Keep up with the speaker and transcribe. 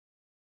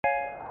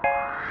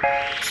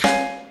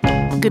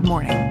Good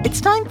morning. It's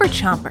time for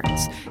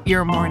Chompers,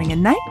 your morning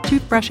and night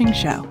toothbrushing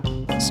show.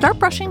 Start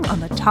brushing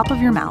on the top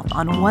of your mouth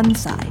on one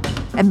side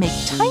and make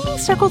tiny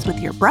circles with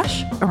your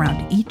brush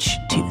around each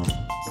tooth.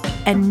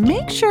 And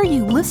make sure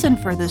you listen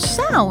for the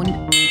sound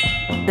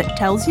that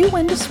tells you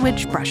when to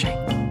switch brushing.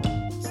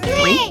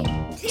 3,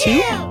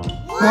 2,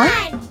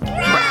 1,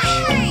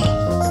 brush.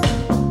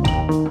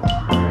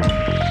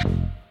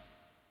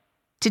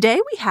 Today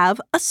we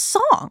have a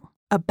song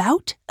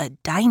about a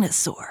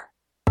dinosaur.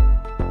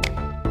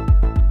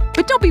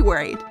 But don't be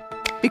worried,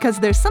 because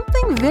there's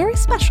something very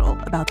special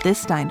about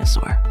this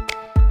dinosaur.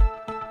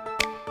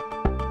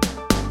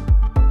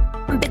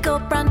 Big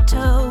old brown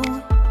toe,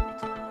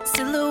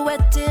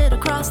 silhouetted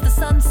across the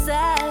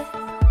sunset.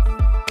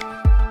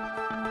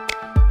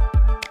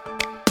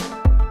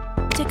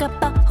 Take up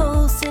a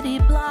whole city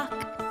block.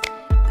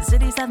 The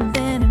cities haven't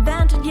been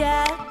invented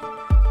yet.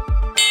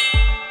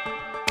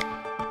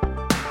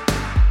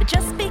 But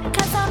just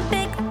because I'm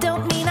big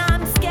don't mean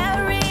I'm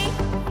scary.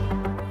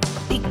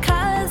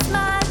 Because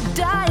my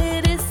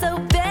diet is so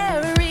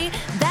very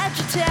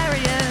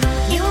vegetarian.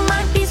 You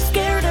might be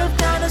scared of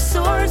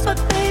dinosaurs, but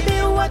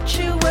baby, what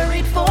you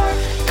worried for?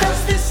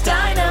 'Cause this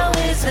dino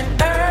is an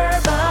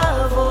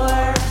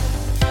herbivore.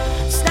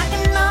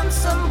 Snacking on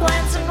some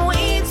plants and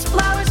weeds,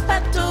 flowers,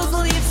 petals,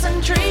 leaves,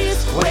 and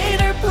trees.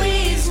 Waiter,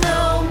 please,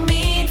 no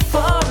meat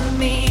for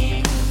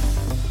me.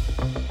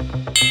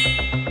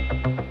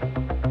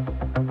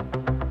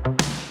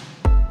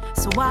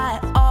 So why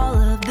all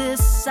of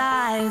this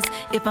size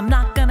if I'm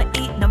not gonna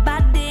eat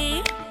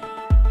nobody?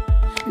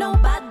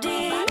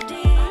 Nobody.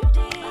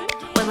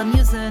 Well, I'm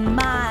using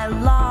my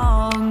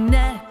long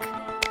neck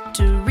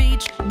to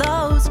reach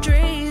those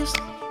trees.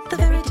 The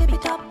very tippy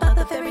top of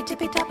the very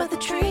tippy top of the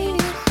tree.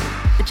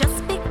 But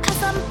just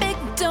because I'm big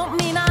don't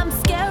mean I'm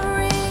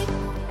scary.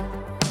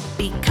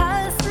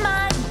 Because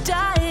my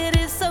diet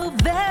is so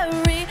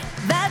very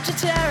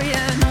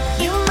vegetarian.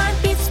 You might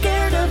be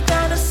scared of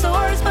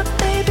dinosaurs, but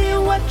baby,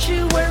 what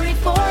you worried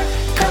for?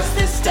 'Cause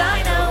this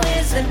dino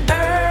is an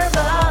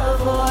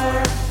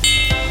herbivore.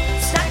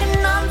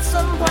 Snacking on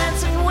some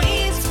plants and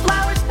weeds,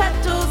 flowers,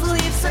 petals,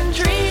 leaves, and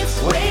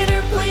trees.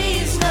 Waiter,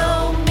 please,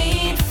 no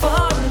meat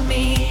for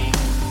me.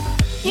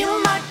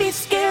 You might be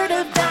scared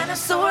of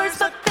dinosaurs,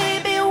 but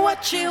baby,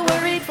 what you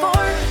worried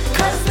for?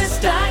 'Cause this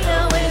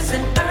dino is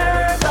an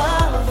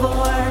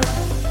herbivore.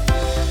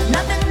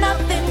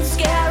 Nothing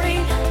scary.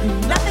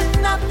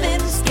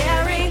 Nothing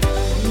scary.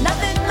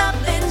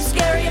 Nothing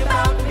scary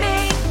about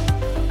me.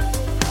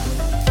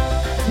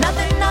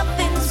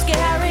 Nothing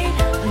scary.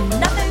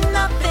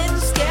 Nothing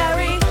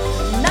scary.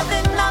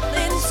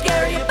 Nothing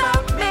scary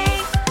about me.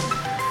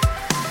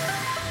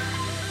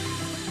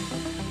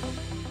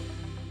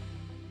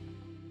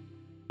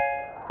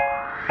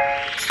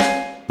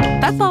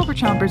 That's all for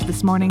Chompers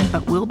this morning,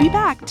 but we'll be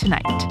back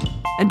tonight.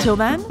 Until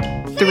then,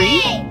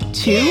 3,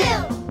 2,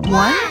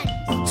 1,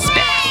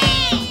 spit!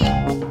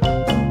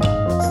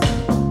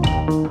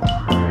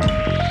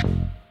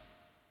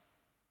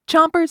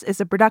 Chompers is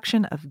a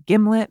production of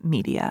Gimlet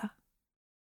Media.